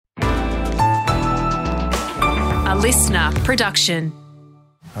A listener production.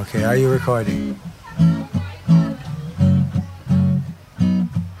 Okay, are you recording?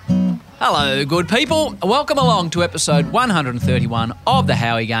 Hello, good people. Welcome along to episode 131 of the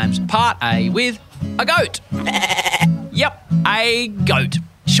Howie Games, Part A with a goat. Yep, a goat.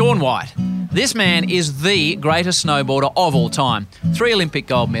 Shaun White. This man is the greatest snowboarder of all time. 3 Olympic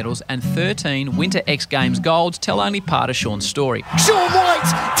gold medals and 13 Winter X Games golds tell only part of Shaun's story. Shaun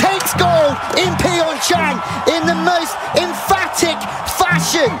White takes gold in Pyeongchang in the most emphatic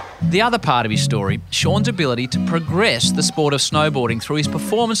fashion. The other part of his story, Shaun's ability to progress the sport of snowboarding through his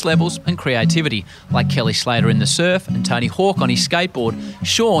performance levels and creativity. Like Kelly Slater in the surf and Tony Hawk on his skateboard,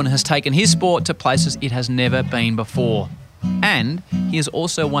 Shaun has taken his sport to places it has never been before. And he has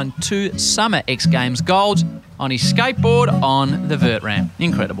also won 2 Summer X Games golds on his skateboard on the vert ramp.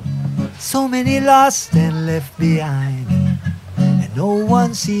 Incredible. So many lost and left behind, and no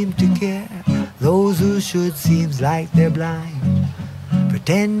one seemed to care. Those who should seems like they're blind,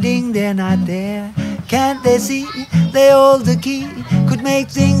 pretending they're not there. Can't they see they hold the key? Could make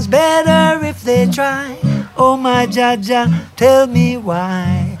things better if they try. Oh my Jaja, tell me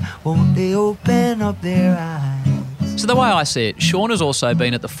why won't they open up their eyes? So the way I see it, Shaun has also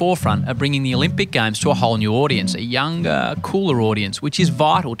been at the forefront of bringing the Olympic Games to a whole new audience, a younger, cooler audience, which is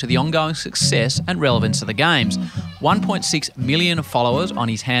vital to the ongoing success and relevance of the Games. 1.6 million followers on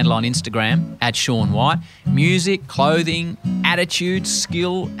his handle on Instagram, @ShaunWhite. Music, clothing, attitude,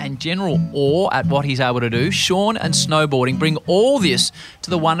 skill and general awe at what he's able to do. Shaun and snowboarding bring all this to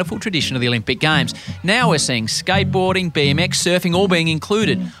the wonderful tradition of the Olympic Games. Now we're seeing skateboarding, BMX, surfing all being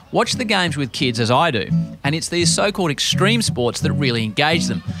included. Watch the Games with kids as I do, and it's these so-called extreme sports that really engage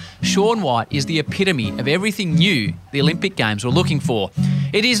them. Shaun White is the epitome of everything new the Olympic Games were looking for.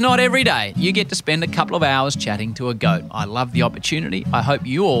 It is not every day you get to spend a couple of hours chatting to a goat. I love the opportunity. I hope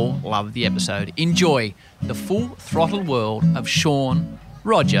you all love the episode. Enjoy the full throttle world of Shaun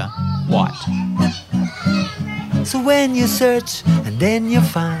Roger White. So when you search and then you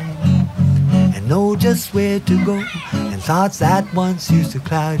find and know just where to go, and thoughts that once used to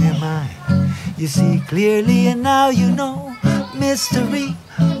cloud your mind, you see clearly and now you know mystery,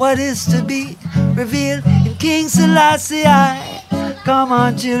 what is to be revealed in King Selassie. Come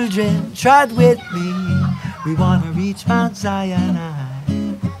on children, trot with me, we want to reach Mount Zion.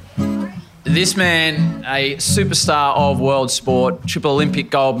 This man, a superstar of world sport, triple Olympic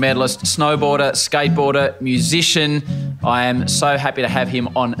gold medalist, snowboarder, skateboarder, musician. I am so happy to have him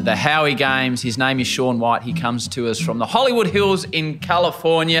on the Howie Games. His name is Shaun White. He comes to us from the Hollywood Hills in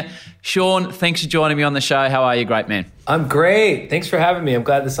California. Shaun, thanks for joining me on the show. How are you, great man? I'm great. Thanks for having me. I'm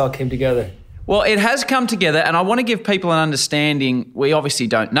glad this all came together. Well, it has come together, and I want to give people an understanding. We obviously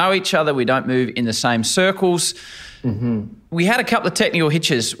don't know each other. We don't move in the same circles. Mm-hmm. We had a couple of technical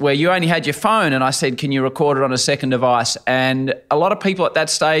hitches where you only had your phone and I said, can you record it on a second device? And a lot of people at that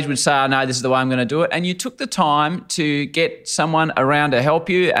stage would say, oh, no, this is the way I'm going to do it. And you took the time to get someone around to help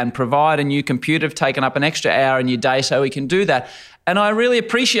you and provide a new computer. Have taken up an extra hour in your day so we can do that. And I really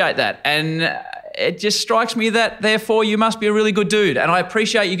appreciate that. And it just strikes me that, therefore, you must be a really good dude. And I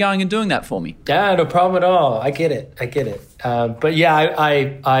appreciate you going and doing that for me. Yeah, no problem at all. I get it. But yeah,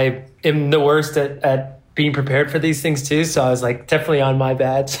 I am the worst at being prepared for these things too. So I was like, definitely on my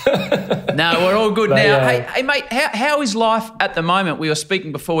bad. No, we're all good now. Hey, mate, how is life at the moment? We were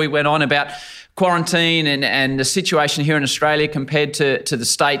speaking before we went on about quarantine and the situation here in Australia compared to the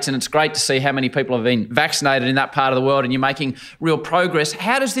States, and it's great to see how many people have been vaccinated in that part of the world and you're making real progress.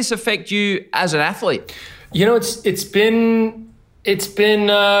 How does this affect you as an athlete? You know, it's been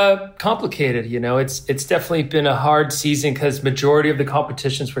complicated. You know, it's definitely been a hard season because majority of the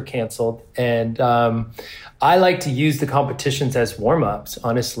competitions were canceled, and I like to use the competitions as warm-ups,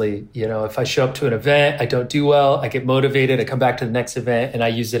 honestly. You know, if I show up to an event, I don't do well, I get motivated, I come back to the next event, and I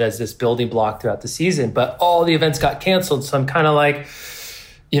use it as this building block throughout the season. But all the events got canceled, so I'm kind of like,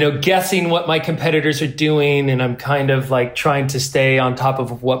 you know, guessing what my competitors are doing, and I'm kind of like trying to stay on top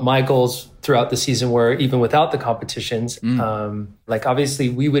of what my goals throughout the season were, even without the competitions. Like obviously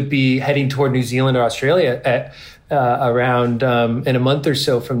we would be heading toward New Zealand or Australia at around in a month or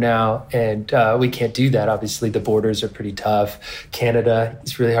so from now. And we can't do that. Obviously the borders are pretty tough. Canada,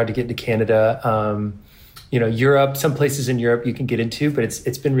 it's really hard to get into Canada. You know, Europe, some places in Europe you can get into, but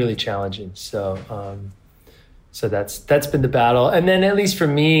it's been really challenging. So that's been the battle. And then at least for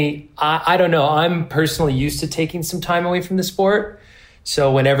me, I don't know, I'm personally used to taking some time away from the sport.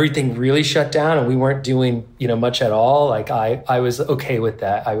 So when everything really shut down and we weren't doing, you know, much at all, like I was okay with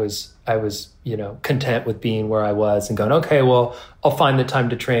that. I was, you know, content with being where I was and going, okay, well, I'll find the time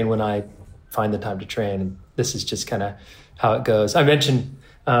to train when I find the time to train. And this is just kind of how it goes. I mentioned,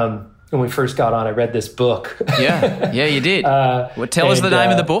 when we first got on, I read this book. Yeah, you did. Tell us the name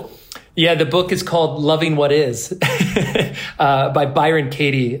of the book. Yeah, the book is called Loving What Is by Byron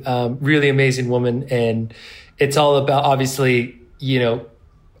Katie, really amazing woman. And it's all about, obviously,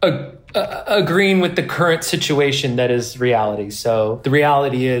 agreeing with the current situation that is reality. So the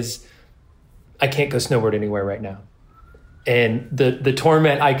reality is I can't go snowboard anywhere right now. And the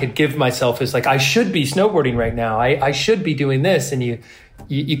torment I could give myself is like, I should be snowboarding right now. I should be doing this. And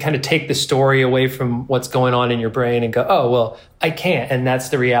you kind of take the story away from what's going on in your brain and go, oh, well, I can't. And that's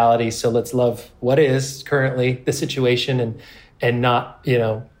the reality. So let's love what is currently the situation and not,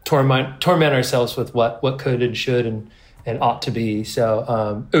 torment ourselves with what could and should and ought to be.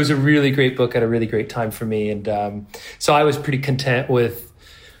 So it was a really great book at a really great time for me. And so I was pretty content with,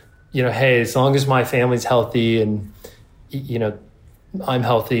 hey, as long as my family's healthy and, I'm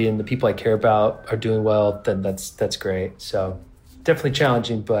healthy and the people I care about are doing well, then that's great. So definitely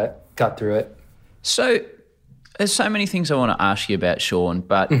challenging, but got through it. So there's so many things I want to ask you about, Shaun,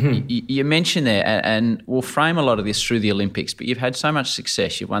 but you mentioned there, and we'll frame a lot of this through the Olympics, but you've had so much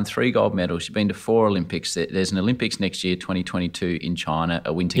success. You've won 3 gold medals. You've been to 4 Olympics. There's an Olympics next year, 2022 in China,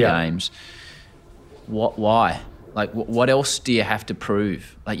 a Winter Games. Why? Like, what else do you have to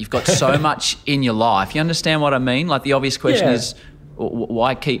prove? Like, you've got so much in your life. You understand what I mean? Like, the obvious question is,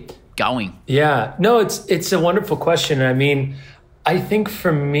 why keep going? Yeah. No, it's a wonderful question. I mean, I think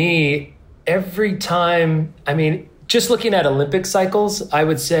for me, every time, just looking at Olympic cycles, I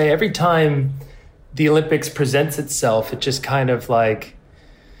would say every time the Olympics presents itself, it just kind of like,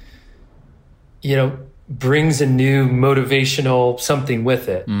 brings a new motivational something with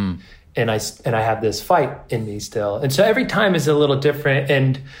it. And I have this fight in me still. And so every time is a little different.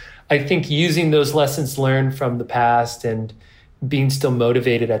 And I think using those lessons learned from the past and being still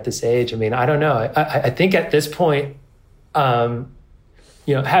motivated at this age, I don't know. I think at this point, having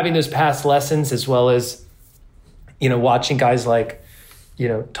those past lessons as well as, watching guys like,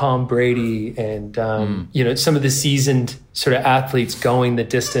 Tom Brady and, some of the seasoned sort of athletes going the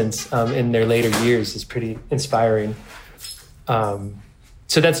distance in their later years is pretty inspiring.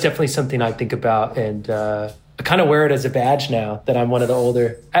 So that's definitely something I think about. And I kind of wear it as a badge now that I'm one of the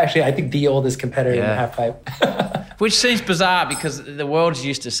older, actually, I think the oldest competitor in the half pipe. Which seems bizarre because the world's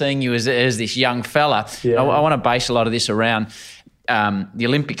used to seeing you as this young fella. Yeah. I want to base a lot of this around the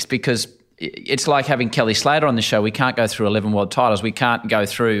Olympics because it's like having Kelly Slater on the show. We can't go through 11 world titles. We can't go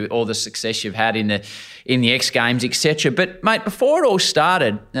through all the success you've had in the X Games, etc. But, mate, before it all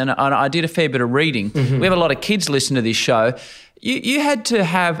started, and I did a fair bit of reading, we have a lot of kids listen to this show. You had to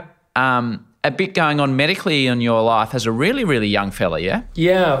have a bit going on medically in your life as a really, really young fella, yeah?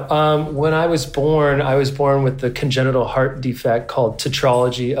 Yeah. When I was born with the congenital heart defect called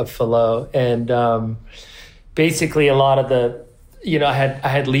tetralogy of Fallot. And basically a lot of the, I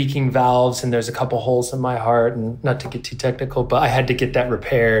had leaking valves and there's a couple holes in my heart, and not to get too technical, but I had to get that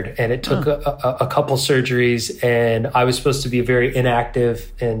repaired. And it took a couple surgeries, and I was supposed to be a very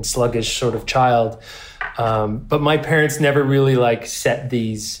inactive and sluggish sort of child. But my parents never really set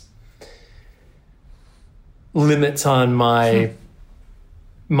these limits on my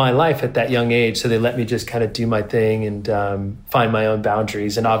life at that young age. So they let me just kind of do my thing and find my own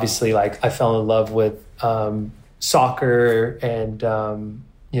boundaries. And obviously I fell in love with soccer and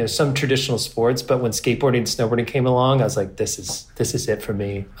some traditional sports. But when skateboarding and snowboarding came along, I was like, this is it for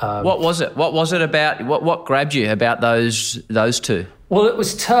me. What was it? What was it about? What grabbed you about those two? Well, it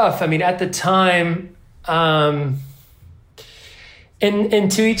was tough. At the time, and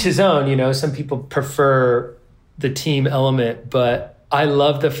to each his own, some people prefer the team element, but I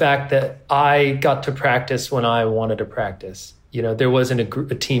love the fact that I got to practice when I wanted to practice. There wasn't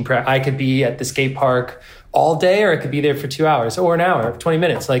a team practice. I could be at the skate park all day, or I could be there for 2 hours or an hour, 20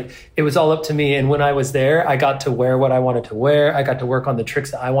 minutes. It was all up to me. And when I was there, I got to wear what I wanted to wear. I got to work on the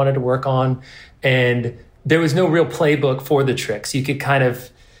tricks that I wanted to work on. And there was no real playbook for the tricks. You could kind of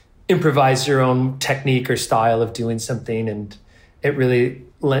improvise your own technique or style of doing something. And it really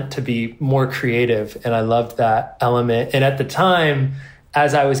lent to be more creative. And I loved that element. And at the time,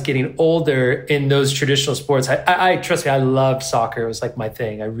 as I was getting older in those traditional sports, I trust me, I loved soccer. It was my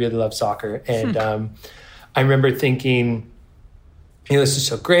thing. I really loved soccer. And I remember thinking, this is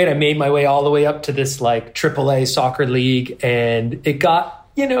so great. I made my way all the way up to this AAA soccer league, and it got,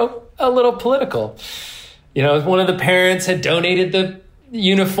 a little political. One of the parents had donated the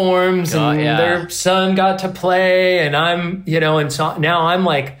uniforms and their son got to play, and I'm, and so now I'm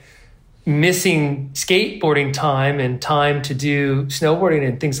missing skateboarding time and time to do snowboarding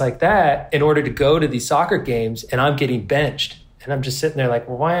and things like that in order to go to these soccer games, and I'm getting benched. And I'm just sitting there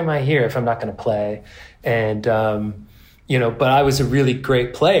well, why am I here if I'm not going to play? And, but I was a really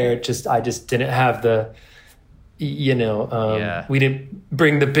great player. I just didn't have the, we didn't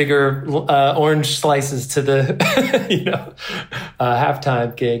bring the bigger orange slices to the,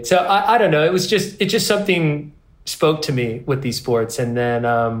 halftime gig. So I don't know. It just something spoke to me with these sports. And then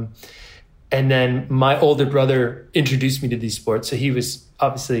my older brother introduced me to these sports. So he was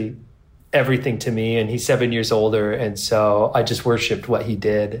obviously everything to me, and he's 7 years older. And so I just worshiped what he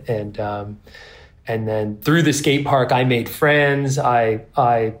did. And then through the skate park, I made friends. My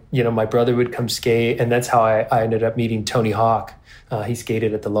brother would come skate, and that's how I ended up meeting Tony Hawk. He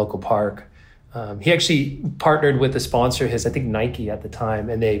skated at the local park. He actually partnered with a sponsor, I think Nike at the time,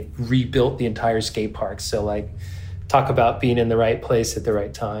 and they rebuilt the entire skate park. So talk about being in the right place at the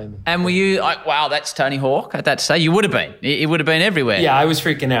right time. And were you like, wow, that's Tony Hawk at that stage? You would have been. It would have been everywhere. Yeah, I was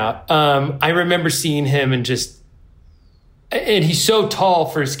freaking out. I remember seeing him and he's so tall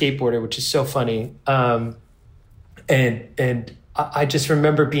for a skateboarder, which is so funny. And I just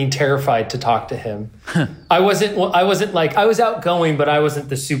remember being terrified to talk to him. I was outgoing, but I wasn't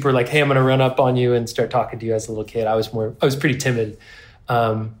the super hey, I'm going to run up on you and start talking to you as a little kid. I was pretty timid,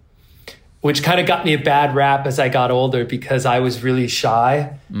 which kind of got me a bad rap as I got older because I was really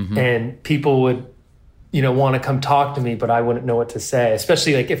shy, and people would, want to come talk to me, but I wouldn't know what to say,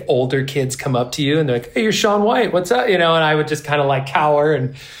 especially if older kids come up to you and they're like, hey, you're Shaun White, what's up? And I would just kind of cower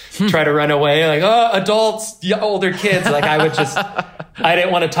and try to run away, oh, adults, older kids. I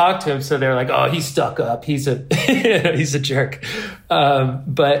didn't want to talk to him. So they're like, oh, he's stuck up. He's a, he's a jerk.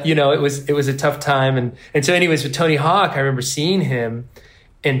 But it was a tough time. And so anyways, with Tony Hawk, I remember seeing him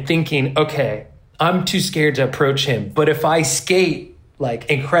and thinking, okay, I'm too scared to approach him. But if I skate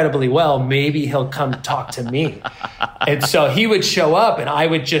incredibly well, maybe he'll come talk to me. And so he would show up and I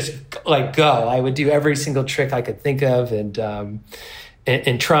would just go. I would do every single trick I could think of and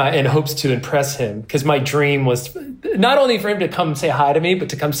try in hopes to impress him. Because my dream was not only for him to come say hi to me, but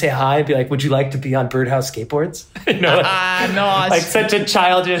to come say hi and be like, would you like to be on Birdhouse Skateboards? Nice. Such a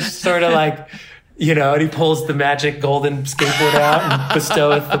childish sort of and he pulls the magic golden skateboard out and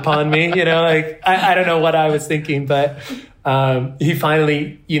bestoweth upon me, I don't know what I was thinking, but he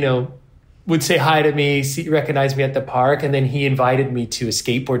finally, would say hi to me, recognize me at the park. And then he invited me to a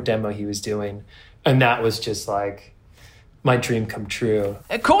skateboard demo he was doing. And that was just my dream come true.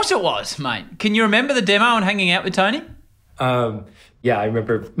 Of course it was, mate. Can you remember the demo and hanging out with Tony? Yeah, I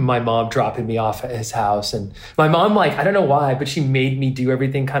remember my mom dropping me off at his house. And my mom, I don't know why, but she made me do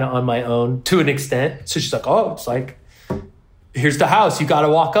everything kind of on my own to an extent. So she's like, oh, it's here's the house. You got to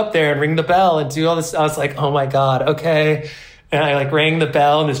walk up there and ring the bell and do all this. I was like, oh my God, okay. And I rang the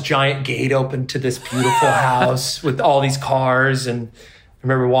bell and this giant gate opened to this beautiful house with all these cars. And I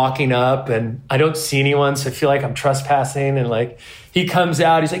remember walking up and I don't see anyone. So I feel like I'm trespassing. And he comes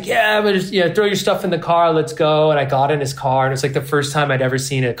out, he's like, yeah, but just, throw your stuff in the car. Let's go. And I got in his car and it's the first time I'd ever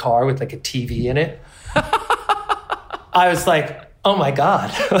seen a car with a TV in it. I was like, oh my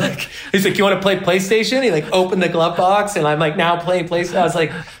God. He's like, you want to play PlayStation? He opened the glove box and I'm now playing PlayStation. I was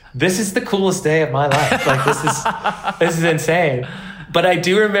like, this is the coolest day of my life. This is insane. But I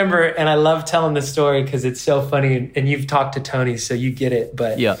do remember, and I love telling this story because it's so funny and you've talked to Tony, so you get it.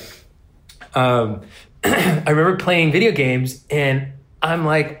 But yeah, I remember playing video games and I'm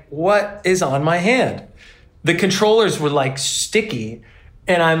like, what is on my hand? The controllers were sticky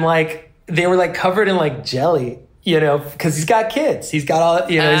and I'm they were covered in jelly. Because he's got kids. He's got all,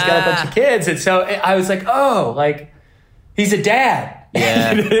 he's got a bunch of kids. And so I was like, oh, he's a dad.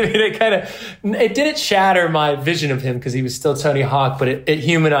 Yeah. It didn't shatter my vision of him because he was still Tony Hawk, but it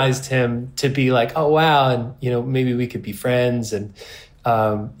humanized him to be oh, wow. And, maybe we could be friends. And,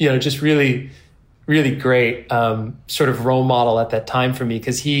 just really, really great sort of role model at that time for me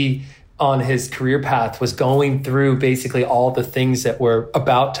because he, on his career path, was going through basically all the things that were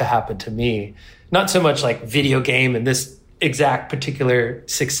about to happen to me. Not so much video game and this exact particular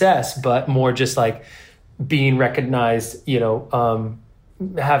success, but more just being recognized,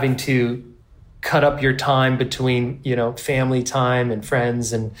 having to cut up your time between, family time and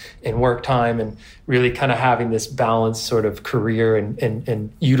friends and work time and really kind of having this balanced sort of career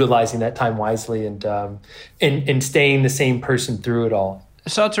and utilizing that time wisely and staying the same person through it all.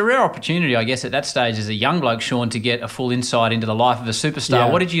 So it's a rare opportunity, I guess, at that stage as a young bloke, Shaun, to get a full insight into the life of a superstar.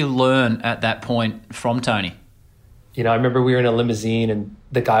 Yeah. What did you learn at that point from Tony? I remember we were in a limousine and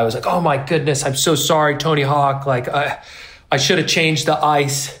the guy was like, oh my goodness, I'm so sorry, Tony Hawk. I should have changed the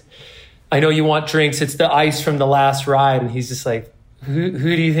ice. I know you want drinks. It's the ice from the last ride. And he's just like, who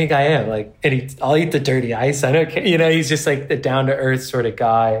do you think I am? I'll eat the dirty ice. I don't care. He's just the down to earth sort of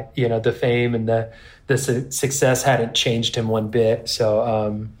guy, the fame and the success hadn't changed him one bit.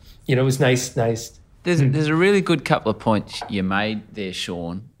 So, it was nice There's a really good couple of points you made there,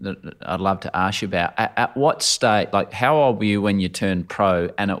 Shaun, that I'd love to ask you about. At what stage, like how old were you when you turned pro,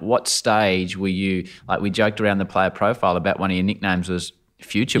 and at what stage were you, like we joked around the player profile about one of your nicknames was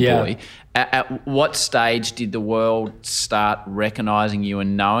Future Boy. At what stage did the world start recognising you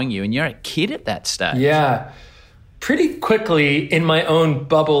and knowing you? And you're a kid at that stage. Yeah. Pretty quickly in my own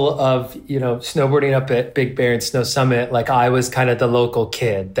bubble of, snowboarding up at Big Bear and Snow Summit, like I was kind of the local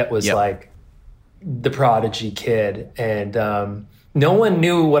kid that was like the prodigy kid. And no one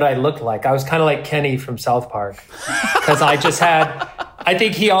knew what I looked like. I was kind of like Kenny from South Park because I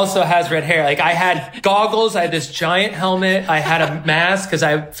think he also has red hair. Like I had goggles, I had this giant helmet, I had a mask because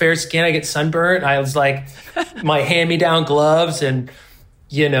I have fair skin, I get sunburnt. I was like my hand-me-down gloves and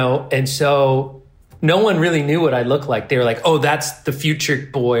so no one really knew what I looked like. They were like, "Oh, that's the Future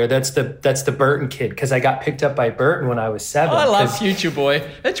Boy, or that's the Burton kid," because I got picked up by Burton when I was 7. Oh, I love Future Boy.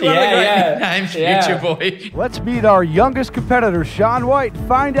 That's one of the great names, Future Boy. Let's meet our youngest competitor, Shaun White, and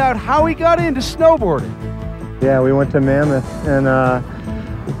find out how he got into snowboarding. Yeah, we went to Mammoth, and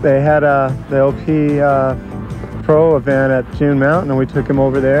they had the OP Pro event at June Mountain, and we took him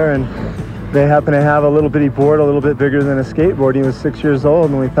over there, and they happened to have a little bitty board a little bit bigger than a skateboard. He was 6 years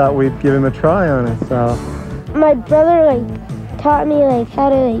old, and we thought we'd give him a try on it. So my brother taught me how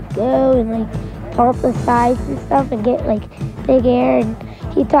to go and pump the sides and stuff and get big air, and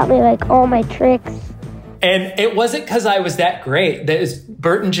he taught me all my tricks. And it wasn't because I was that great.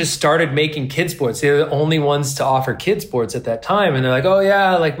 Burton just started making kids boards. They were the only ones to offer kids boards at that time. And they're like, "Oh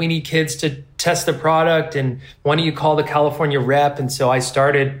yeah, we need kids to test the product. And why don't you call the California rep?" And so I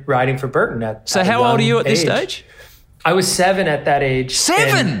started riding for Burton So how old are you at this stage? I was 7 at that age.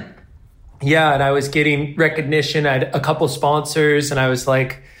 7? And I was getting recognition. I had a couple sponsors, and I was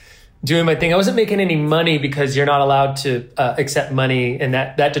doing my thing. I wasn't making any money because you're not allowed to accept money, and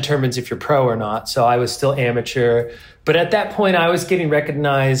that determines if you're pro or not. So I was still amateur. But at that point, I was getting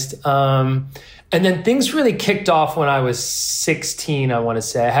recognized. And then things really kicked off when I was 16, I want to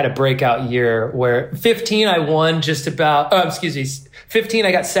say. I had a breakout year where 15, I won 15,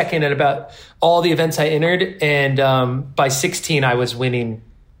 I got second at about all the events I entered. And by 16, I was winning,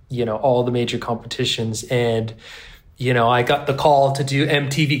 all the major competitions. And I got the call to do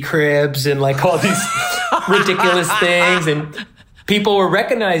MTV Cribs and all these ridiculous things, and people were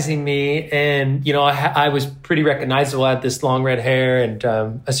recognizing me. And, I was pretty recognizable. I had this long red hair and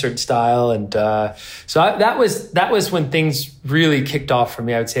a certain style. And that was when things really kicked off for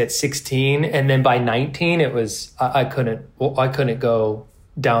me, I would say at 16. And then by 19, it was, I couldn't go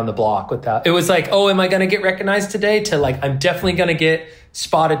down the block without, it was oh, am I going to get recognized today? To I'm definitely going to get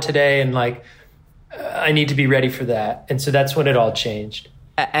spotted today. And I need to be ready for that. And so that's when it all changed.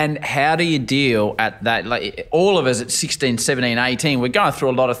 And how do you deal at that? All of us at 16, 17, 18, we're going through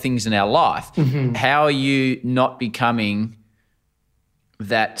a lot of things in our life. Mm-hmm. How are you not becoming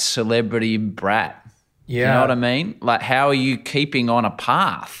that celebrity brat? Yeah. You know what I mean? How are you keeping on a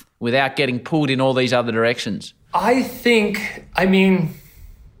path without getting pulled in all these other directions? I think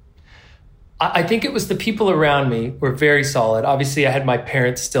it was the people around me were very solid. Obviously, I had my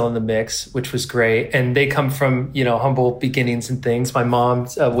parents still in the mix, which was great. And they come from, humble beginnings and things. My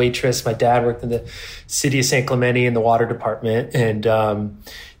mom's a waitress. My dad worked in the city of San Clemente in the water department. And,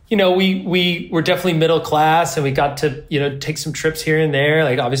 we were definitely middle class, and we got to, take some trips here and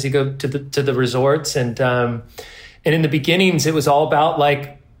there, obviously go to the resorts. And in the beginnings, it was all about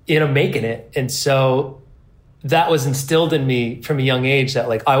making it. And so that was instilled in me from a young age that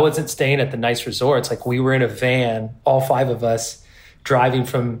I wasn't staying at the nice resorts. We were in a van, all 5 of us, driving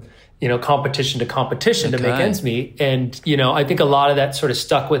from, competition to competition to make ends meet. And, I think a lot of that sort of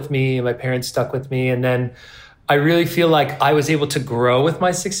stuck with me, and my parents stuck with me. And then I really feel like I was able to grow with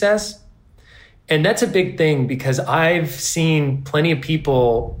my success. And that's a big thing because I've seen plenty of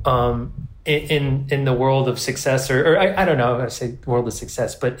people in the world of success, or I don't know, I say world of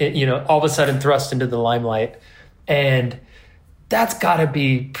success, but all of a sudden thrust into the limelight. And that's got to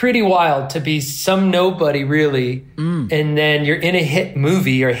be pretty wild to be some nobody really. And then you're in a hit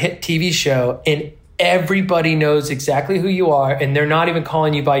movie or a hit TV show, and everybody knows exactly who you are, and they're not even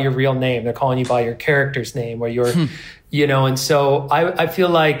calling you by your real name. They're calling you by your character's name or your, and so I feel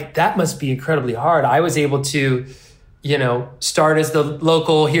like that must be incredibly hard. I was able to, start as the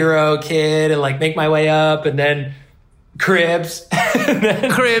local hero kid and make my way up, and then Cribs.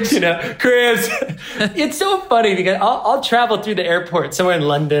 Cribs. Cribs. It's so funny because I'll travel through the airport somewhere in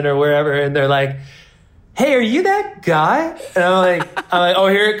London or wherever, and they're like, "Hey, are you that guy?" And I'm like, "Oh,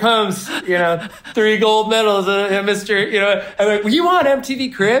 here it comes. 3 gold medals, Mr." I'm like, "Were you on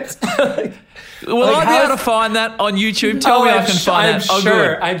MTV Cribs?" Will I be able to find that on YouTube? Tell me I can find that. I'm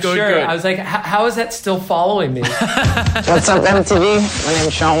sure. I was like, how is that still following me? What's up, MTV? My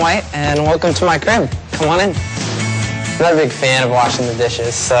name's Shaun White, and welcome to my crib. Come on in. I'm not a big fan of washing the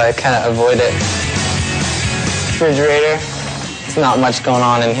dishes, so I kind of avoid it. Refrigerator, there's not much going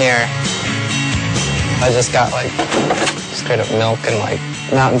on in here. I just got like straight up milk and like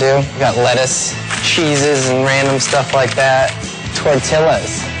Mountain Dew. We got lettuce, cheeses, and random stuff like that.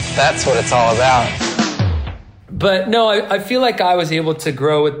 Tortillas. That's what it's all about. But no, I feel like I was able to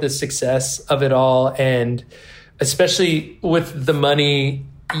grow with the success of it all. And especially with the money,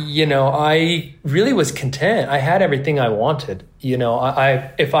 you know, I really was content. I had everything I wanted. You know,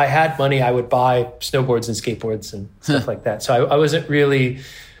 if I had money, I would buy snowboards and skateboards and stuff like that. So I wasn't really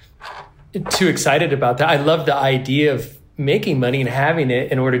too excited about that. I loved the idea of making money and having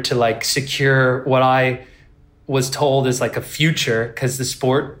it in order to like secure what I was told is like a future, because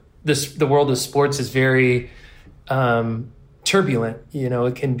the world of sports is very turbulent. You know,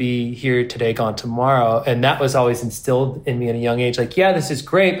 it can be here today, gone tomorrow. And that was always instilled in me at a young age. Like, yeah, this is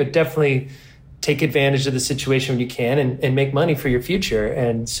great, but definitely take advantage of the situation when you can and make money for your future.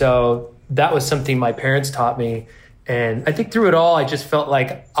 And so that was something my parents taught me. And I think through it all, I just felt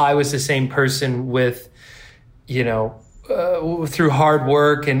like I was the same person with, you know, through hard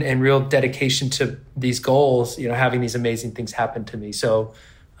work and real dedication to these goals, you know, having these amazing things happen to me. So,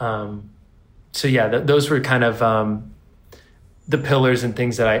 yeah, those were kind of the pillars and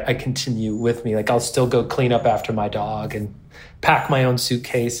things that I continue with me. Like, I'll still go clean up after my dog and pack my own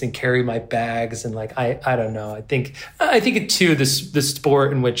suitcase and carry my bags. And like, I don't know. I think it too, the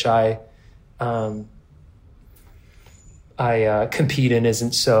sport in which I compete in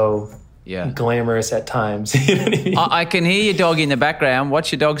isn't so glamorous at times. You know what I mean? I can hear your dog in the background.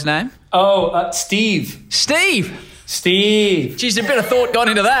 What's your dog's name? Steve. Steve. Geez, a bit of thought gone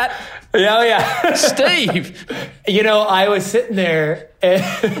into that. Yeah. Steve. You know, I was sitting there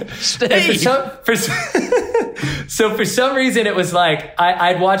and Steve. So for some reason it was like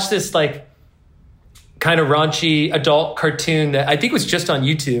I'd watched this like kind of raunchy adult cartoon that I think was just on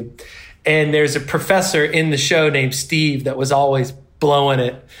YouTube. And there's a professor in the show named Steve that was always blowing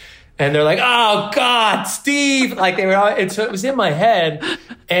it. And they're like, oh, God, Steve. Like, they were all, and so it was in my head.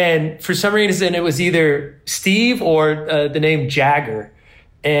 And for some reason, it was either Steve or the name Jagger.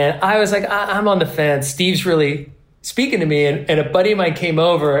 And I was like, I'm on the fence. Steve's really speaking to me. And a buddy of mine came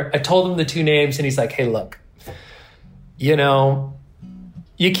over. I told him the two names. And he's like, hey, look, you know,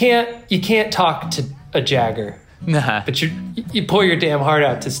 you can't talk to a Jagger. Nah. But you pour your damn heart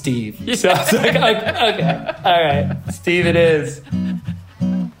out to Steve. So I was like, okay, all right, Steve it is.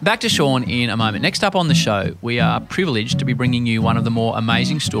 Back to Shaun in a moment. Next up on the show, we are privileged to be bringing you one of the more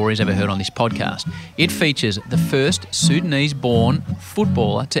amazing stories ever heard on this podcast. It features the first Sudanese-born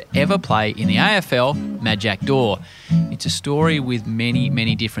footballer to ever play in the AFL, Majak Daw. It's a story with many,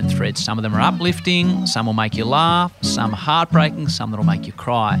 many different threads. Some of them are uplifting, some will make you laugh, some heartbreaking, some that'll make you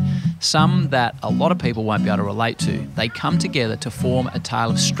cry, some that a lot of people won't be able to relate to. They come together to form a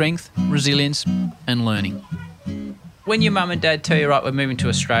tale of strength, resilience, and learning. When your mum and dad tell you, right, we're moving to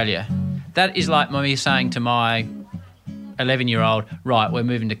Australia, that is like me saying to my 11-year-old, right, we're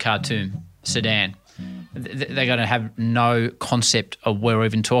moving to Khartoum, Sudan. They're going to have no concept of what we're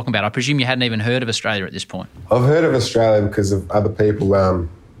even talking about. I presume you hadn't even heard of Australia at this point. I've heard of Australia because of other people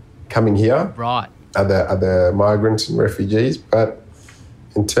coming here. Right. Other migrants and refugees. But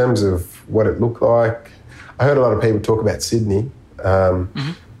in terms of what it looked like, I heard a lot of people talk about Sydney.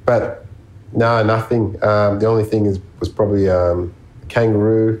 But no, nothing. The only thing was probably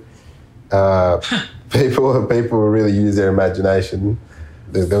kangaroo. People really use their imagination.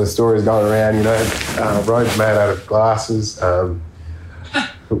 There were stories going around, you know, roads made out of glasses,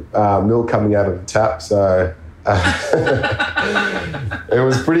 milk coming out of the tap. So it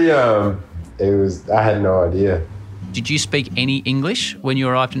was pretty. I had no idea. Did you speak any English when you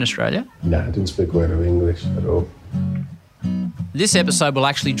arrived in Australia? No, I didn't speak a word of English at all. This episode will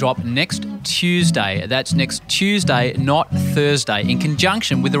actually drop next Tuesday. That's next Tuesday, not Thursday, in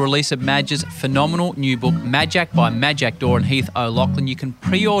conjunction with the release of Madge's phenomenal new book, Majak by Majak Daw and Heath O'Loughlin. You can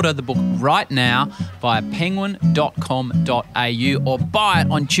pre-order the book right now via penguin.com.au or buy it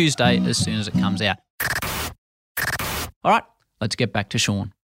on Tuesday as soon as it comes out. All right, let's get back to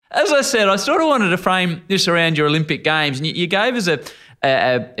Shaun. As I said, I sort of wanted to frame this around your Olympic Games, and you gave us a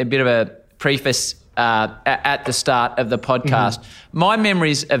bit of a preface at the start of the podcast. Mm-hmm. My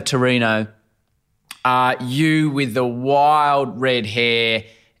memories of Torino are you with the wild red hair,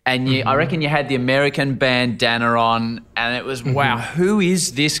 and I reckon you had the American bandana on, and it was, wow, who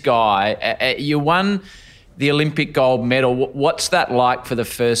is this guy? You won the Olympic gold medal. What's that like for the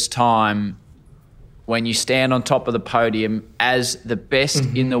first time when you stand on top of the podium as the best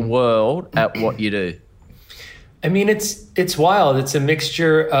in the world at what you do? I mean, it's wild. It's a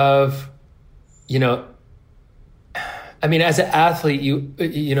mixture of, you know, I mean, as an athlete,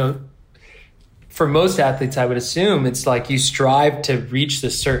 you know, for most athletes, I would assume it's like you strive to reach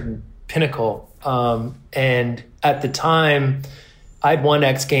this certain pinnacle. And at the time, I'd won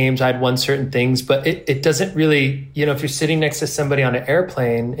X Games, I'd won certain things, but it doesn't really, you know, if you're sitting next to somebody on an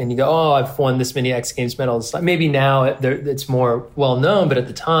airplane and you go, oh, I've won this many X Games medals, like maybe now it's more well known, but at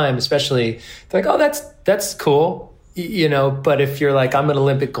the time, especially, they're like, oh, that's cool, you know. But if you're like, I'm an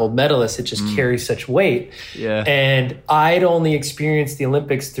Olympic gold medalist, it just carries such weight. Yeah. And I'd only experienced the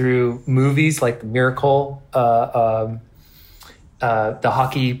Olympics through movies like Miracle, the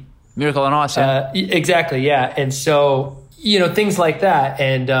hockey. Miracle on Ice. Yeah. Exactly, yeah. And so, you know, things like that.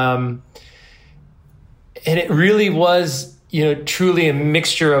 And it really was, you know, truly a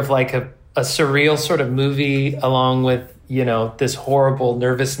mixture of like a surreal sort of movie along with, you know, this horrible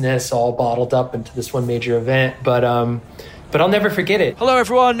nervousness all bottled up into this one major event. But I'll never forget it. Hello,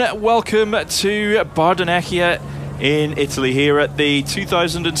 everyone. Welcome to Bardonecchia in Italy here at the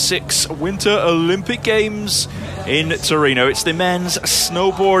 2006 Winter Olympic Games in Torino. It's the men's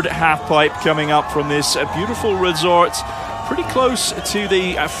snowboard halfpipe coming up from this beautiful resort pretty close to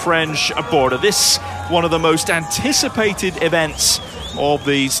the French border. This one of the most anticipated events of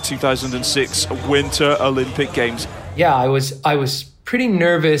these 2006 Winter Olympic Games. Yeah, I was pretty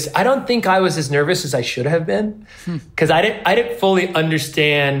nervous. I don't think I was as nervous as I should have been because I didn't fully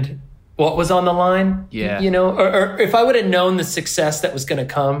understand what was on the line. Yeah, you know, or if I would have known the success that was going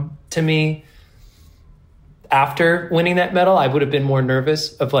to come to me after winning that medal, I would have been more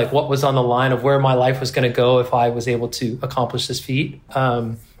nervous of like what was on the line, of where my life was going to go if I was able to accomplish this feat.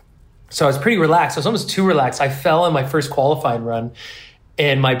 So I was pretty relaxed. I was almost too relaxed. I fell in my first qualifying run,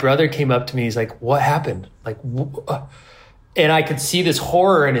 and my brother came up to me. He's like, "What happened?" Like, and I could see this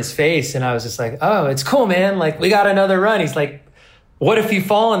horror in his face, and I was just like, "Oh, it's cool, man. Like, we got another run." He's like, "What if you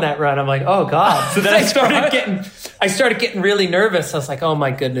fall in that run?" I'm like, "Oh God." So then I started getting really nervous. I was like, "Oh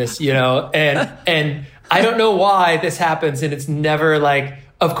my goodness," you know, and I don't know why this happens, and it's never like,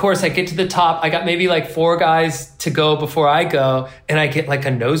 of course I get to the top. I got maybe like 4 guys to go before I go, and I get like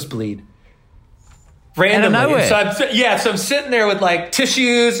a nosebleed randomly. So I'm sitting there with like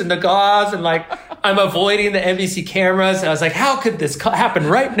tissues and the gauze, and like I'm avoiding the NBC cameras, and I was like, how could this happen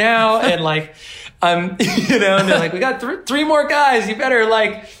right now? And like, you know, and they're like, we got 3 more guys. You better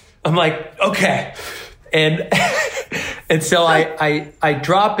like, I'm like, okay. And so I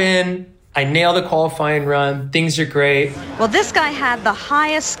drop in. I nail the qualifying run. Things are great. Well, this guy had the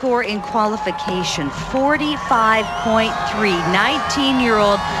highest score in qualification, 45.3.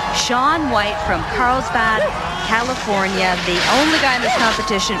 19-year-old Shaun White from Carlsbad, California. The only guy in this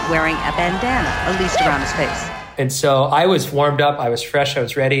competition wearing a bandana, at least around his face. And so I was warmed up. I was fresh. I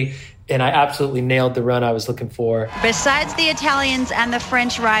was ready. And I absolutely nailed the run I was looking for. Besides the Italians and the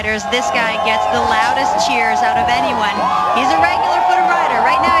French riders, this guy gets the loudest cheers out of anyone. He's a regular footed rider.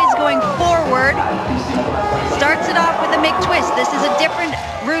 Right now he's going forward. Starts it off with a McTwist. This is a different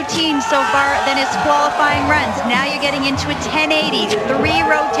routine so far than his qualifying runs. Now you're getting into a 1080, 3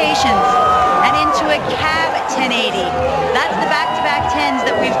 rotations, and into a cab 1080. That's the back-to-back 10s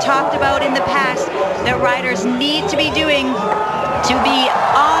that we've talked about in the past that riders need to be doing to be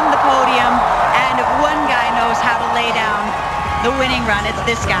on the podium. And if one guy knows how to lay down the winning run, it's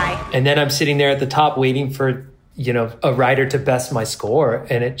this guy. And then I'm sitting there at the top waiting for, you know, a rider to best my score,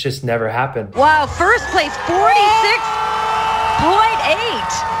 and it just never happened. Wow, first place, 46.8.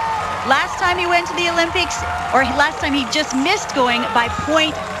 Last time he went to the Olympics, or last time he just missed going by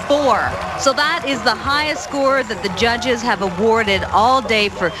 0.4. So that is the highest score that the judges have awarded all day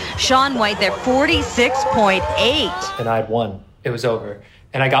for Shaun White there, 46.8. And I'd won. It was over.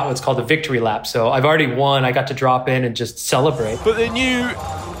 And I got what's called a victory lap. So I've already won. I got to drop in and just celebrate. But the new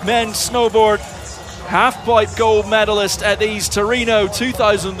men's snowboard half-pipe gold medalist at these Torino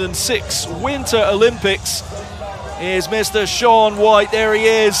 2006 Winter Olympics is Mr. Shaun White. There he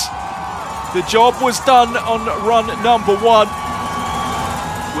is. The job was done on run number 1.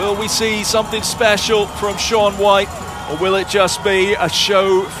 Will we see something special from Shaun White, or will it just be a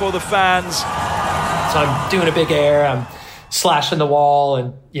show for the fans? So I'm doing a big air. I'm slashing the wall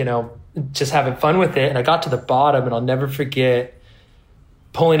and, you know, just having fun with it. And I got to the bottom, and I'll never forget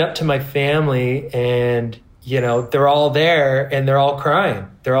pulling up to my family, and, you know, they're all there and they're all crying.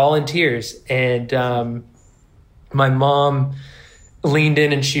 They're all in tears. And my mom leaned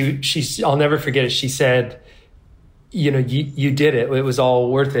in, and she I'll never forget it. She said, you know, you did it. It was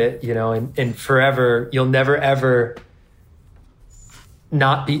all worth it, you know, and forever, you'll never, ever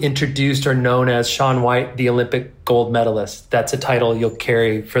not be introduced or known as Shaun White, the Olympic gold medalist. That's a title you'll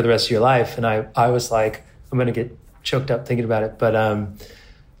carry for the rest of your life. And I was like, I'm going to get choked up thinking about it. But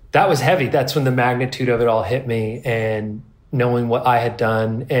that was heavy. That's when the magnitude of it all hit me, and knowing what I had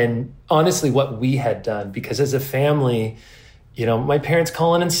done and honestly what we had done. Because as a family, you know, my parents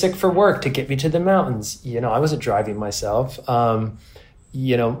calling in sick for work to get me to the mountains. You know, I wasn't driving myself.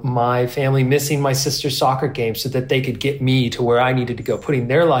 You know, my family missing my sister's soccer game so that they could get me to where I needed to go, putting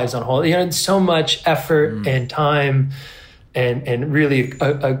their lives on hold. You know, so much effort and time and really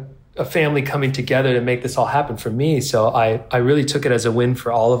a family coming together to make this all happen for me. So I really took it as a win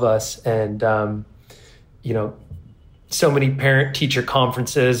for all of us. And, you know, so many parent-teacher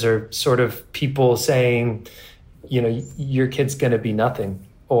conferences or sort of people saying, you know, your kid's going to be nothing,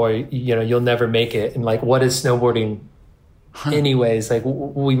 or, you know, you'll never make it. And like, what is snowboarding anyways? Like,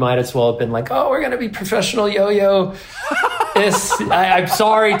 we might as well have been like, oh, we're going to be professional yo-yo. I'm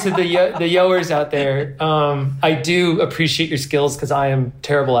sorry to the yoers out there. I do appreciate your skills because I am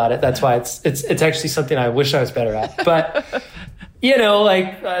terrible at it. That's why it's actually something I wish I was better at. But you know,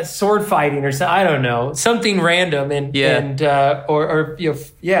 like sword fighting or something, I don't know, something random and you know,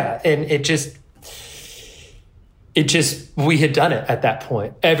 and it just we had done it at that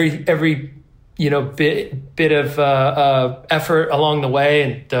point. Every you know, bit of effort along the way,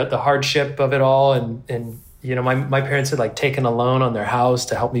 and the hardship of it all, and you know, my parents had like taken a loan on their house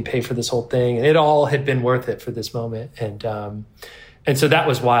to help me pay for this whole thing, and it all had been worth it for this moment, and so that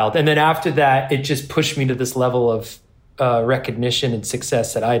was wild. And then after that, it just pushed me to this level of recognition and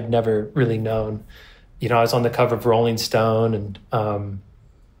success that I'd never really known. You know, I was on the cover of Rolling Stone, and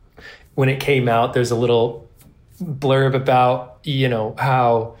when it came out, there's a little blurb about, you know,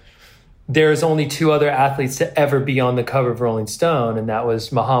 how there's only two other athletes to ever be on the cover of Rolling Stone, and that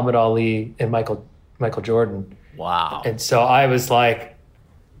was Muhammad Ali and Michael Jordan. Wow. And so I was like,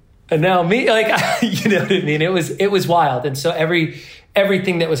 and now me, like, you know what I mean? It was wild. And so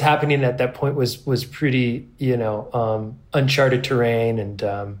everything that was happening at that point was pretty, you know, uncharted terrain, and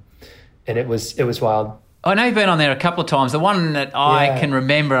it was wild. I know you've been on there a couple of times. The one that I can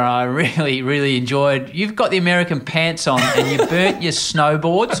remember and I really, really enjoyed, you've got the American pants on and you burnt your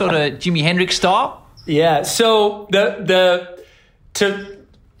snowboard, sort of Jimi Hendrix style. Yeah. So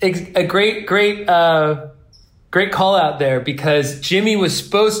a great call out there, because Jimmy was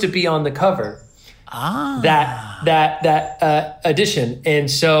supposed to be on the cover. That edition.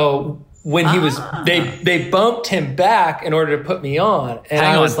 And so when he was, they bumped him back in order to put me on. And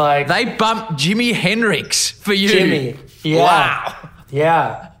I was like, they bumped Jimi Hendrix for you. Jimmy. Yeah. Wow.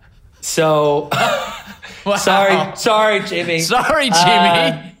 Yeah. So wow. Sorry, Jimmy. Sorry,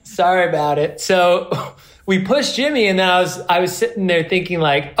 Jimmy. Sorry about it. So we pushed Jimmy, and then I was sitting there thinking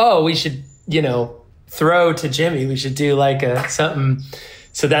like, oh, we should, you know, throw to Jimmy. We should do like something.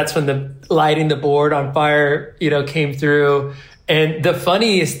 So that's when the lighting the board on fire, you know, came through. And the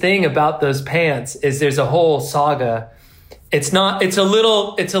funniest thing about those pants is there's a whole saga. It's a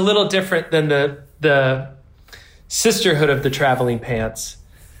little different than the sisterhood of the traveling pants.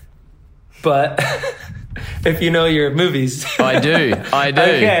 But if you know your movies. I do.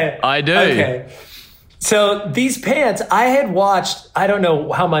 Okay. I do. Okay. So these pants, I had watched, I don't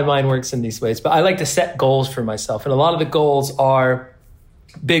know how my mind works in these ways, but I like to set goals for myself. And a lot of the goals are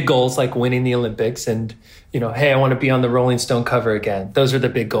big goals, like winning the Olympics and, you know, hey, I want to be on the Rolling Stone cover again. Those are the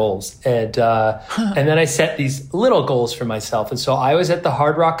big goals. And then I set these little goals for myself. And so I was at the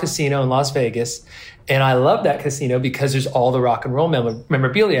Hard Rock Casino in Las Vegas, and I love that casino because there's all the rock and roll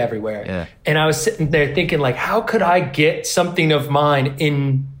memorabilia everywhere. Yeah. And I was sitting there thinking, like, how could I get something of mine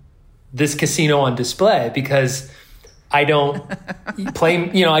in this casino on display? Because I don't play,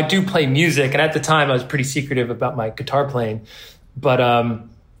 you know, I do play music. And at the time I was pretty secretive about my guitar playing. But I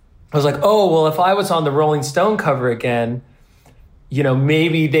was like, oh, well, if I was on the Rolling Stone cover again, you know,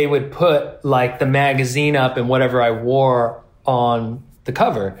 maybe they would put like the magazine up and whatever I wore on the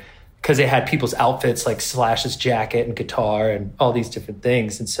cover, because they had people's outfits, like Slash's jacket and guitar and all these different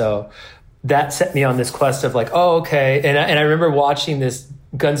things. And so that set me on this quest of like, oh, okay. And I remember watching this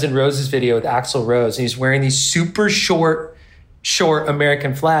Guns N' Roses video with Axl Rose, and he's wearing these super short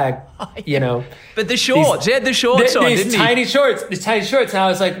American flag, you know. But the shorts, he had the shorts on, didn't he? These tiny shorts. And I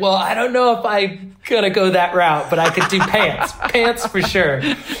was like, well, I don't know if I'm going to go that route, but I could do pants for sure.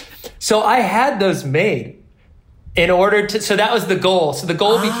 So I had those made in order to, so that was the goal. So the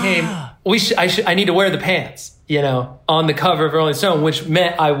goal became, I need to wear the pants, you know, on the cover of Rolling Stone, which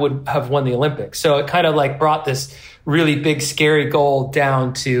meant I would have won the Olympics. So it kind of like brought this really big, scary goal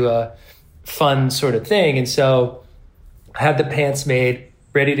down to a fun sort of thing. And so I had the pants made,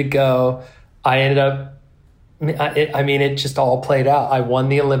 ready to go. I ended up it just all played out. I won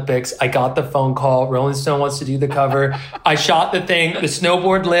the Olympics. I got the phone call. Rolling Stone wants to do the cover. I shot the thing. The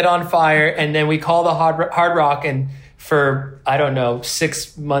snowboard lit on fire. And then we call the Hard Rock. And for, I don't know,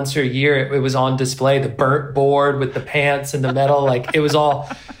 6 months or a year, it was on display. The burnt board with the pants and the metal. Like, it was all...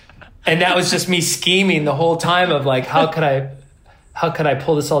 And that was just me scheming the whole time of like, how could I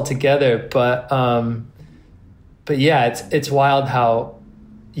pull this all together? But yeah, it's wild how,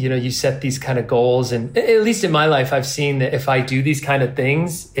 you set these kind of goals, and at least in my life, I've seen that if I do these kind of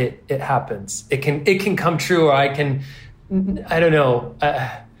things, it happens. It can come true, or I don't know.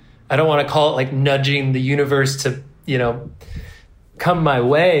 I don't want to call it like nudging the universe to, come my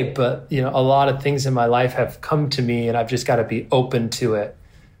way, but a lot of things in my life have come to me, and I've just got to be open to it.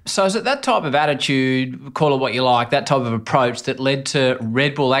 So is it that type of attitude, call it what you like, that type of approach that led to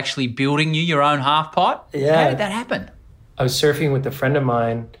Red Bull actually building you your own half pipe? Yeah. How did that happen? I was surfing with a friend of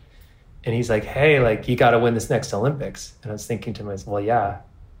mine, and he's like, hey, like, you got to win this next Olympics. And I was thinking to myself, well, yeah,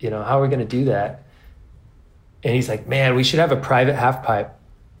 how are we going to do that? And he's like, man, we should have a private half pipe.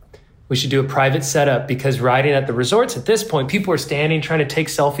 We should do a private setup, because riding at the resorts at this point, people are standing trying to take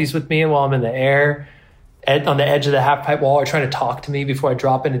selfies with me while I'm in the air on the edge of the half pipe wall, or trying to talk to me before I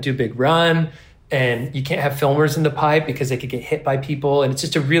drop in and do a big run. And you can't have filmers in the pipe because they could get hit by people. And it's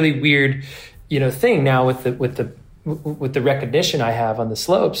just a really weird, thing now with the recognition I have on the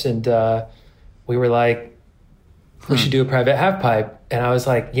slopes. And we were like, we should do a private half pipe. And I was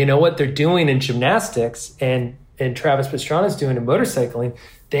like, what they're doing in gymnastics and Travis Pastrana's doing in motorcycling,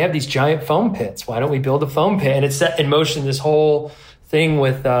 they have these giant foam pits. Why don't we build a foam pit? And it set in motion this whole thing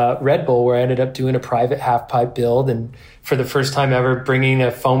with Red Bull, where I ended up doing a private half pipe build, and for the first time ever bringing a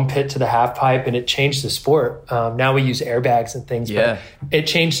foam pit to the half pipe, and it changed the sport. Now we use airbags and things, but it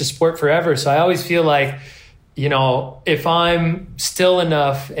changed the sport forever. So I always feel like, if I'm still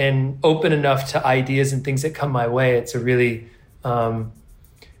enough and open enough to ideas and things that come my way, it's a really, a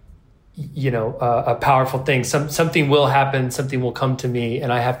powerful thing. Something will happen, something will come to me,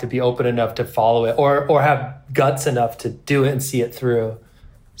 and I have to be open enough to follow it, or have guts enough to do it and see it through.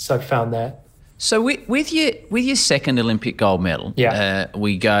 So I found that. So with your second Olympic gold medal,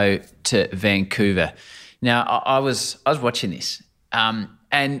 we go to Vancouver. Now I was watching this,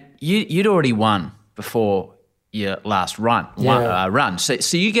 and you'd already won before your last run.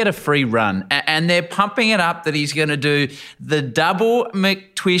 So you get a free run, and they're pumping it up that he's going to do the double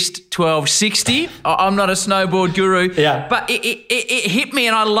McTwist 1260. I'm not a snowboard guru, but it hit me,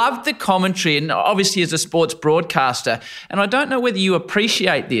 and I loved the commentary, and obviously as a sports broadcaster, and I don't know whether you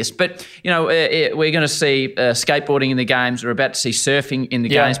appreciate this, but we're going to see skateboarding in the games. We're about to see surfing in the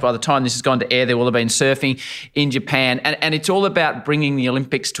games. By the time this has gone to air, there will have been surfing in Japan, and it's all about bringing the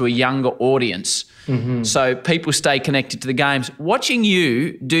Olympics to a younger audience. Mm-hmm. So people stay connected to the games. Watching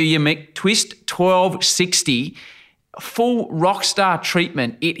you do your McTwist 1260, full rock star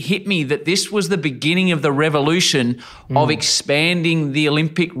treatment, it hit me that this was the beginning of the revolution of expanding the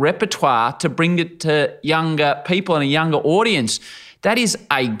Olympic repertoire to bring it to younger people and a younger audience. That is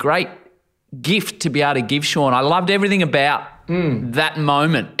a great gift to be able to give, Shaun. I loved everything about that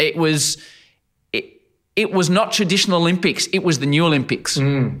moment. It was not traditional Olympics. It was the new Olympics.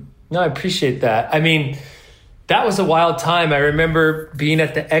 No, I appreciate that. I mean, that was a wild time. I remember being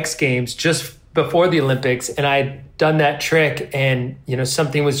at the X Games just before the Olympics, and I'd done that trick, and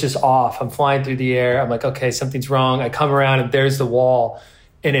something was just off. I'm flying through the air. I'm like, okay, something's wrong. I come around, and there's the wall,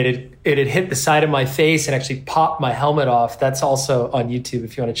 and it had hit the side of my face and actually popped my helmet off. That's also on YouTube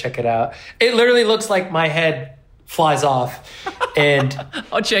if you want to check it out. It literally looks like my head flies off, and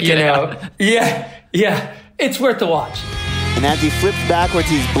I'll check it out. Yeah, it's worth the watch. And as he flips backwards,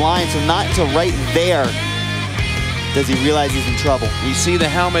 he's blind, so not until right there does he realize he's in trouble. You see the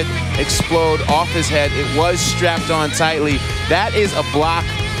helmet explode off his head. It was strapped on tightly. That is a block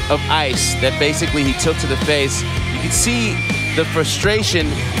of ice that basically he took to the face. You can see the frustration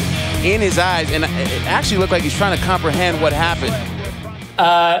in his eyes, and it actually looked like he's trying to comprehend what happened.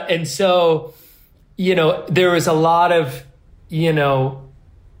 And so, there was a lot of,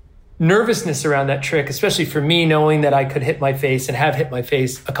 nervousness around that trick, especially for me, knowing that I could hit my face and have hit my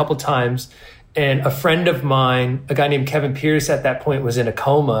face a couple times. And a friend of mine, a guy named Kevin Pierce at that point, was in a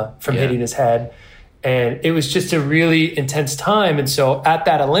coma from hitting his head. And it was just a really intense time. And so at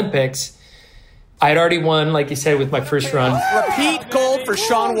that Olympics, I had already won, like you said, with my first run. Repeat gold for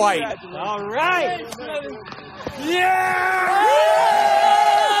Shaun White. All right. Yeah!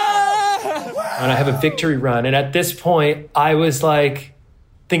 And I have a victory run. And at this point, I was like,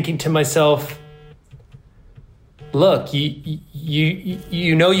 thinking to myself, look, you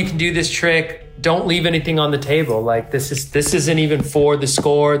know you can do this trick. don't leave anything on the table. Like this isn't even for the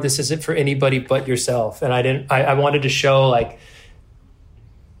score. This isn't for anybody but yourself. And I wanted to show like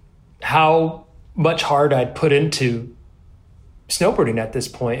how much heart I'd put into snowboarding at this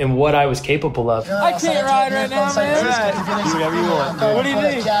point and what I was capable of. I can't ride right now, man. Do whatever you want. What do you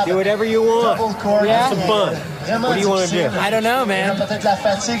think? Do whatever you want. Yeah? Have some fun. What do you want to do? I don't know, man.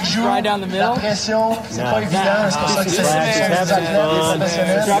 Ride down the middle? Drop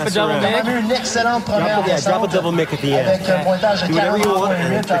a double mic. Drop a double mic at the end. Do whatever you want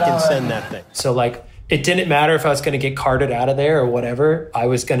and freaking send that thing. So like, it didn't matter if I was going to get carted out of there or whatever. I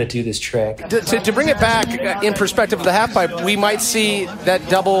was going to do this trick. To bring it back in perspective of the half pipe, we might see that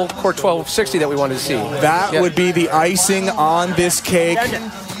double core 1260 that we wanted to see. That would be the icing on this cake.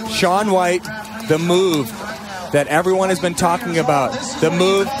 Shaun White, the move that everyone has been talking about, the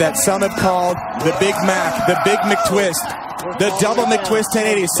move that some have called the Big Mac, the Big McTwist, the double McTwist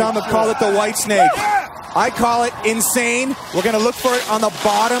 1080. Some have called it the White Snake. I call it insane. We're going to look for it on the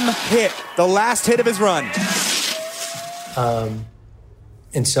bottom hit, the last hit of his run.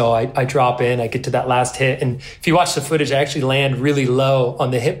 And so I drop in, I get to that last hit. And if you watch the footage, I actually land really low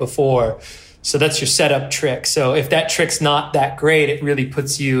on the hit before. So that's your setup trick. So if that trick's not that great, it really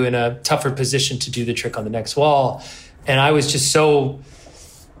puts you in a tougher position to do the trick on the next wall. And I was just so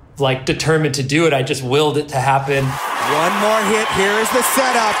like determined to do it. I just willed it to happen. One more hit. Here is the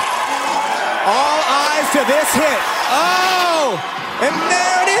setup. All eyes to this hit. Oh! And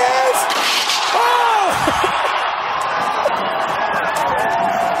there it is! Oh!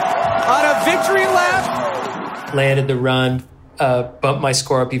 On a victory lap. Landed the run, bumped my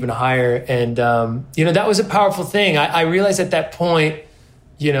score up even higher. And, that was a powerful thing. I realized at that point,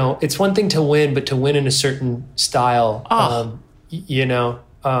 it's one thing to win, but to win in a certain style, who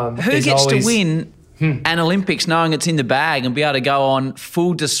gets to win an Olympics knowing it's in the bag and be able to go on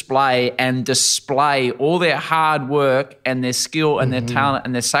full display and display all their hard work and their skill and their talent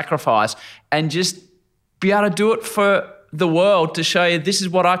and their sacrifice and just be able to do it for the world to show you this is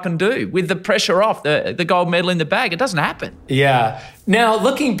what I can do with the pressure off, the gold medal in the bag. It doesn't happen. Yeah. Now,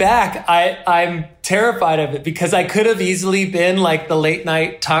 looking back, I'm terrified of it because I could have easily been like the late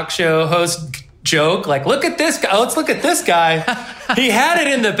night talk show host joke, like, look at this guy. Let's look at this guy. He had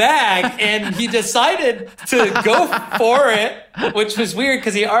it in the bag and he decided to go for it, which was weird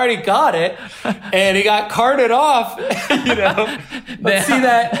because he already got it and he got carted off. Let's see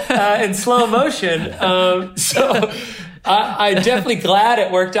that in slow motion. So I'm definitely glad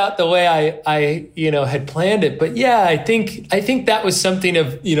it worked out the way I had planned it. But yeah, I think that was something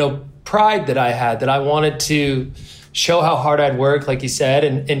of, pride that I had, that I wanted to show how hard I'd work, like you said,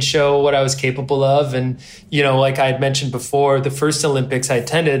 and show what I was capable of. And, like I had mentioned before, the first Olympics I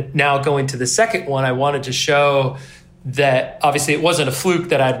attended, now going to the second one, I wanted to show that obviously it wasn't a fluke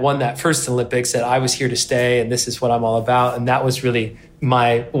that I'd won that first Olympics, that I was here to stay and this is what I'm all about. And that was really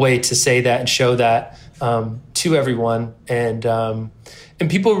my way to say that and show that to everyone. And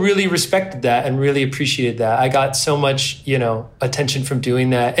people really respected that and really appreciated that. I got so much, attention from doing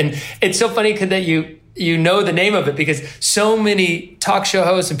that. And it's so funny that you know the name of it because so many talk show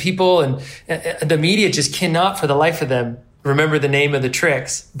hosts and people and the media just cannot for the life of them remember the name of the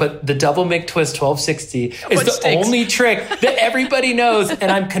tricks. But the double McTwist 1260 is the only trick that everybody knows.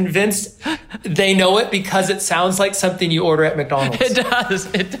 And I'm convinced they know it because it sounds like something you order at McDonald's. It does.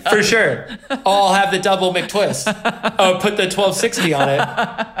 For sure. I'll have the double McTwist. I'll put the 1260 on it.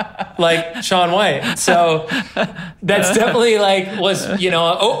 Like Shaun White. So that's definitely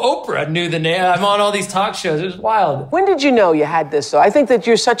Oprah knew the name. I'm on all these talk shows. It was wild. When did you know you had this? So I think that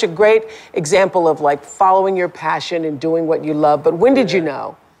you're such a great example of following your passion and doing what you love. But when did you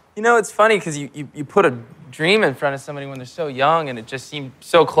know? It's funny because you put a dream in front of somebody when they're so young and it just seemed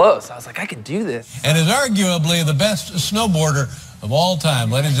so close. I was like, I could do this. And is arguably the best snowboarder of all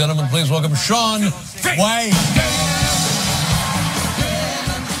time. Ladies and gentlemen, please welcome Shaun White.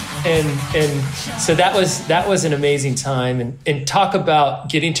 And so that was an amazing time. And talk about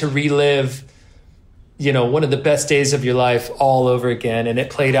getting to relive, one of the best days of your life all over again. And it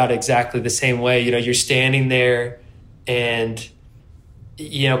played out exactly the same way. You're standing there and,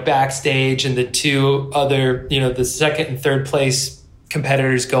 backstage and the two other, the second and third place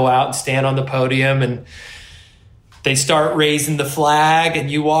competitors go out and stand on the podium and they start raising the flag and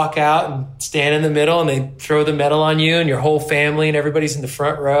you walk out and stand in the middle and they throw the medal on you and your whole family and everybody's in the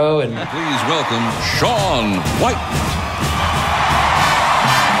front row. And please welcome Shaun White.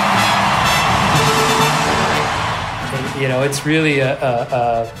 And, it's really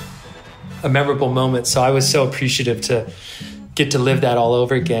a memorable moment. So I was so appreciative to get to live that all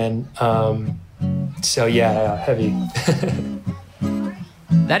over again. So yeah, heavy.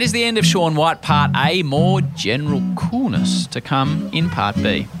 That is the end of Shaun White Part A. More general coolness to come in Part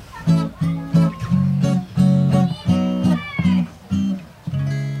B.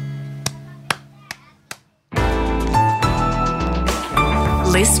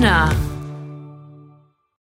 Listener.